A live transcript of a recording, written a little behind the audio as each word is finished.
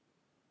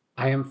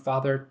I am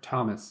Father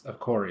Thomas of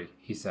Corey,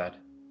 he said,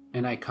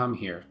 and I come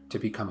here to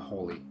become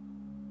holy.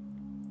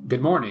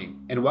 Good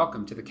morning, and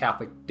welcome to the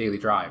Catholic Daily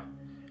Drive.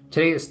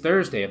 Today is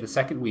Thursday of the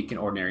second week in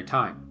Ordinary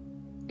Time.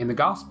 In the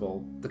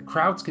Gospel, the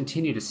crowds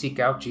continue to seek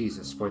out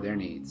Jesus for their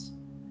needs.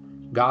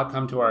 God,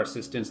 come to our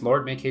assistance.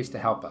 Lord, make haste to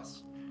help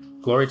us.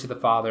 Glory to the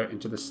Father,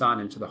 and to the Son,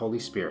 and to the Holy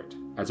Spirit,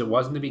 as it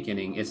was in the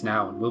beginning, is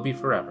now, and will be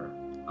forever.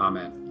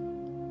 Amen.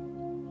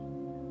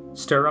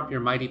 Stir up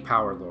your mighty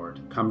power,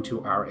 Lord. Come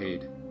to our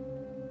aid.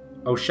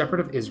 O Shepherd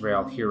of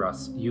Israel, hear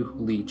us, you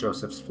who lead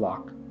Joseph's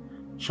flock.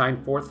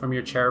 Shine forth from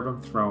your cherubim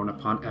throne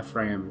upon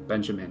Ephraim,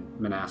 Benjamin,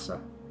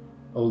 Manasseh.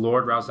 O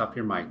Lord, rouse up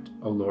your might.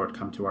 O Lord,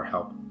 come to our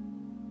help.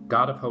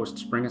 God of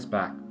hosts, bring us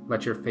back.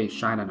 Let your face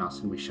shine on us,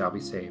 and we shall be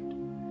saved.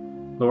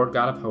 Lord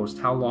God of hosts,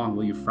 how long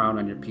will you frown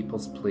on your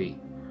people's plea?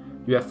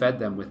 You have fed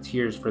them with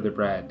tears for their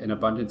bread, and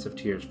abundance of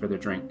tears for their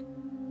drink.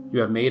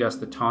 You have made us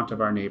the taunt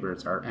of our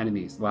neighbors. Our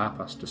enemies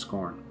laugh us to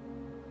scorn.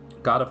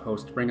 God of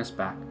hosts, bring us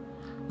back.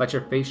 Let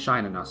your face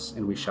shine on us,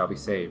 and we shall be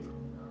saved.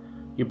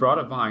 You brought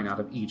a vine out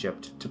of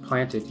Egypt. To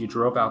plant it, you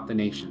drove out the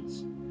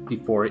nations.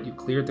 Before it, you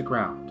cleared the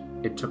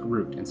ground. It took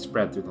root and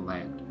spread through the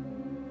land.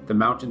 The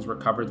mountains were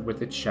covered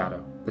with its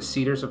shadow, the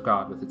cedars of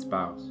God with its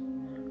boughs.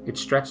 It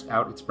stretched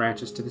out its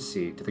branches to the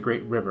sea, to the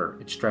great river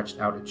it stretched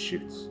out its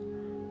shoots.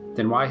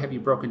 Then why have you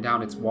broken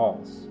down its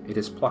walls? It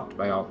is plucked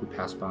by all who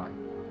pass by.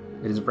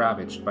 It is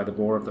ravaged by the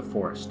boar of the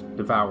forest,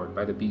 devoured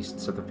by the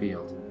beasts of the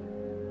field.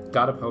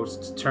 God of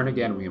hosts, turn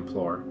again, we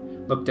implore.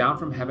 Look down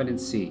from heaven and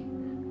see.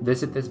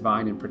 Visit this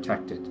vine and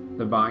protect it,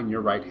 the vine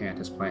your right hand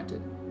has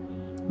planted.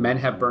 Men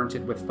have burnt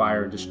it with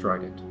fire and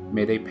destroyed it.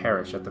 May they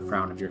perish at the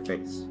frown of your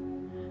face.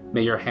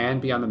 May your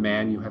hand be on the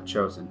man you have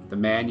chosen, the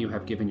man you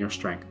have given your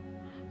strength,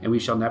 and we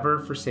shall never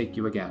forsake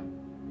you again.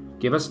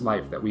 Give us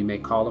life that we may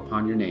call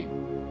upon your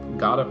name.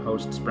 God of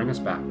hosts, bring us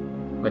back.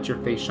 Let your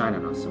face shine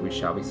on us, and we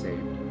shall be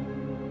saved.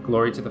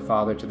 Glory to the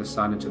Father, to the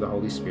Son, and to the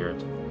Holy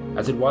Spirit,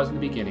 as it was in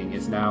the beginning,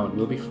 is now, and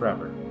will be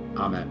forever.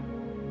 Amen.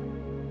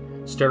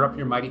 Stir up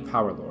your mighty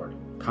power, Lord.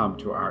 Come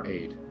to our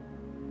aid.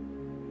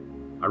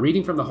 A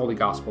reading from the Holy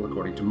Gospel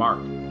according to Mark.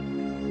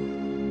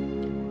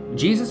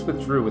 Jesus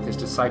withdrew with his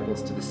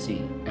disciples to the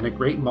sea, and a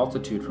great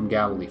multitude from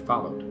Galilee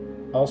followed,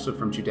 also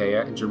from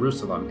Judea and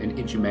Jerusalem and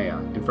Idumea,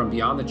 and from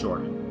beyond the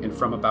Jordan, and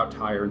from about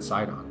Tyre and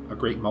Sidon. A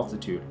great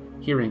multitude,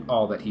 hearing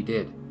all that he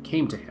did,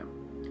 came to him.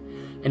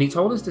 And he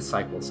told his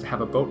disciples to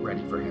have a boat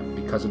ready for him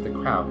because of the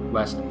crowd,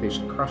 lest they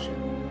should crush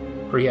him.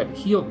 For he had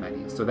healed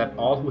many, so that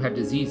all who had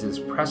diseases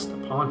pressed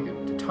upon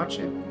him to touch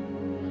him.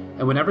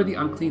 And whenever the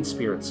unclean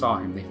spirits saw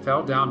him, they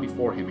fell down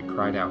before him and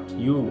cried out,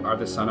 "You are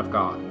the Son of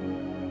God."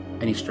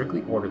 And he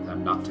strictly ordered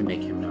them not to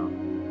make him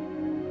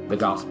known. The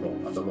Gospel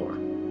of the Lord.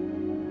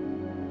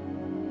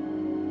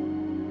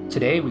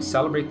 Today we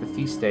celebrate the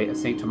feast day of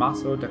St.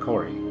 Tommaso da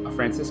Corey, a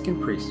Franciscan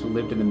priest who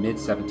lived in the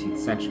mid-17th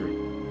century.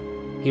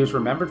 He was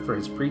remembered for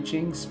his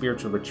preaching,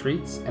 spiritual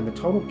retreats, and the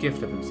total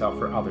gift of himself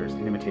for others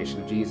in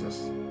imitation of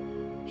Jesus.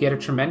 He had a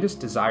tremendous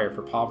desire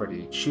for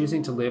poverty,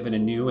 choosing to live in a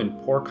new and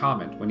poor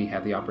convent when he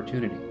had the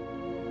opportunity.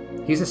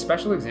 He's a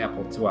special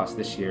example to us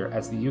this year,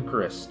 as the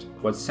Eucharist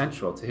was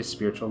central to his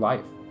spiritual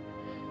life.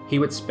 He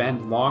would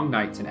spend long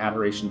nights in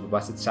adoration of the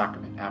Blessed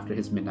Sacrament after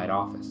his midnight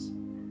office.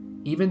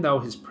 Even though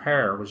his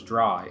prayer was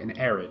dry and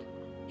arid,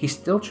 he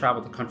still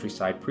traveled the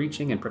countryside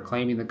preaching and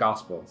proclaiming the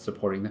gospel,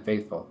 supporting the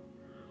faithful.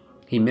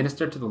 He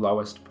ministered to the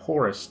lowest,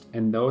 poorest,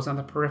 and those on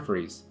the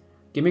peripheries,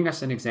 giving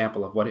us an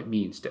example of what it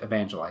means to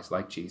evangelize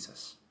like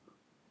Jesus.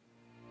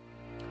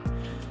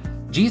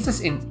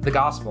 Jesus in the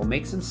gospel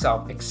makes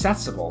himself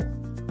accessible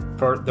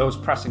for those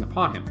pressing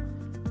upon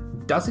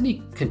him. Doesn't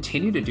he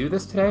continue to do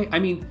this today? I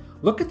mean,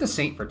 look at the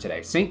saint for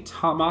today, St.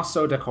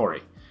 Tommaso da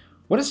Corey.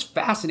 What is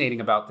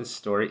fascinating about this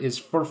story is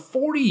for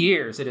 40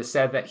 years it is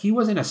said that he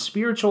was in a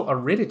spiritual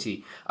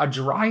aridity, a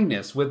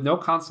dryness with no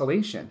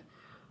consolation.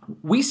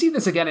 We see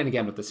this again and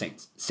again with the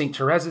saints. St.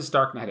 Teresa's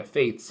dark night of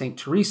faith, St.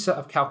 Teresa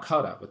of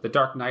Calcutta with the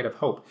dark night of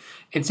hope.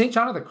 And St.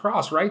 John of the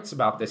Cross writes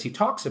about this. He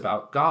talks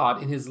about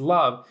God in his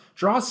love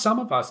draws some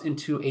of us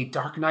into a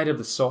dark night of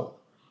the soul.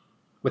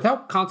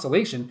 Without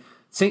consolation,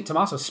 St.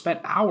 Tommaso spent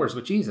hours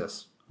with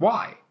Jesus.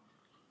 Why?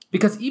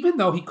 Because even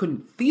though he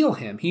couldn't feel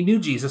him, he knew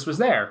Jesus was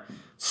there.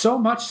 So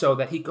much so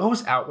that he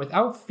goes out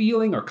without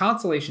feeling or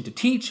consolation to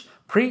teach,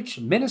 preach,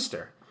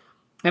 minister.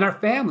 In our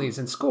families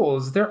and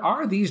schools, there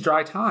are these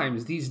dry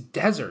times, these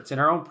deserts in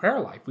our own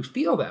prayer life. We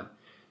feel them.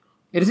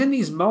 It is in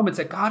these moments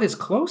that God is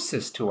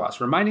closest to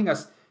us, reminding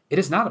us it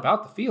is not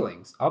about the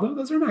feelings, although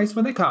those are nice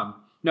when they come.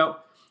 No,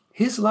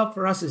 his love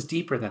for us is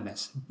deeper than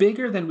this,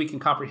 bigger than we can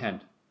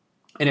comprehend.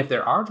 And if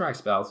there are dry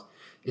spells,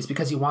 it's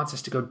because he wants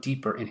us to go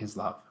deeper in his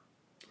love.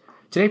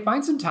 Today,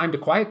 find some time to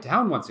quiet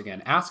down once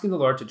again, asking the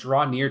Lord to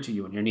draw near to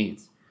you in your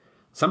needs.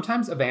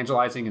 Sometimes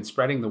evangelizing and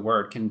spreading the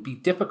word can be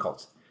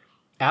difficult.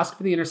 Ask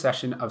for the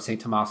intercession of St.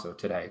 Tommaso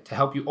today to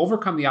help you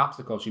overcome the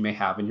obstacles you may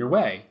have in your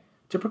way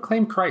to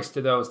proclaim Christ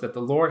to those that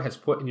the Lord has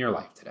put in your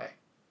life today.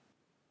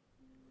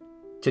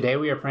 Today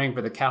we are praying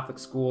for the Catholic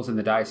schools in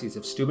the Diocese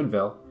of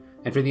Steubenville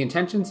and for the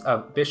intentions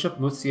of Bishop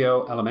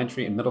Muzio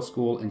Elementary and Middle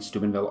School in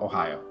Steubenville,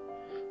 Ohio.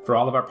 For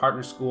all of our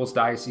partner schools,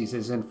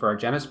 dioceses, and for our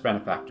generous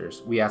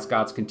benefactors, we ask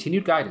God's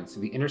continued guidance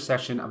through the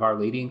intercession of Our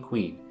Lady and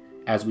Queen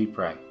as we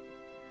pray.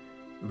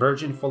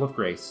 Virgin full of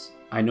grace,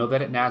 I know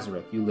that at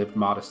Nazareth you lived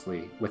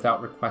modestly,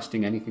 without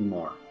requesting anything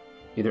more.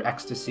 Neither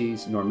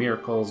ecstasies, nor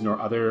miracles, nor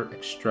other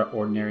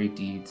extraordinary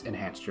deeds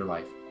enhanced your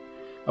life.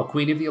 O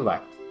Queen of the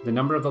elect, the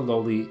number of the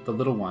lowly, the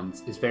little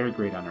ones, is very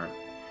great on earth.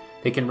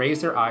 They can raise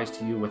their eyes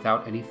to you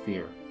without any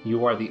fear.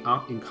 You are the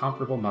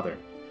incomparable Mother,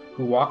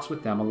 who walks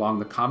with them along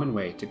the common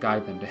way to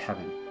guide them to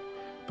heaven.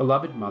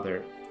 Beloved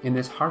Mother, in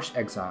this harsh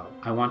exile,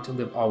 I want to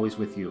live always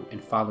with you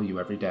and follow you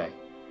every day.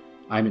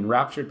 I am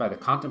enraptured by the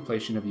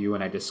contemplation of you,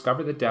 and I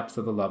discover the depth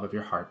of the love of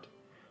your heart.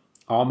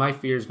 All my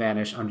fears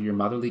vanish under your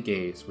motherly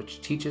gaze,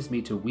 which teaches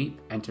me to weep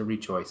and to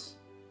rejoice.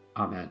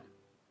 Amen.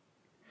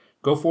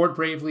 Go forward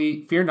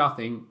bravely, fear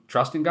nothing,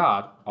 trust in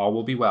God, all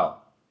will be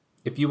well.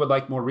 If you would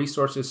like more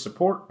resources,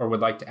 support, or would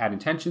like to add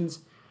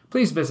intentions,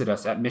 please visit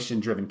us at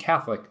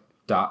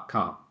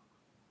missiondrivencatholic.com.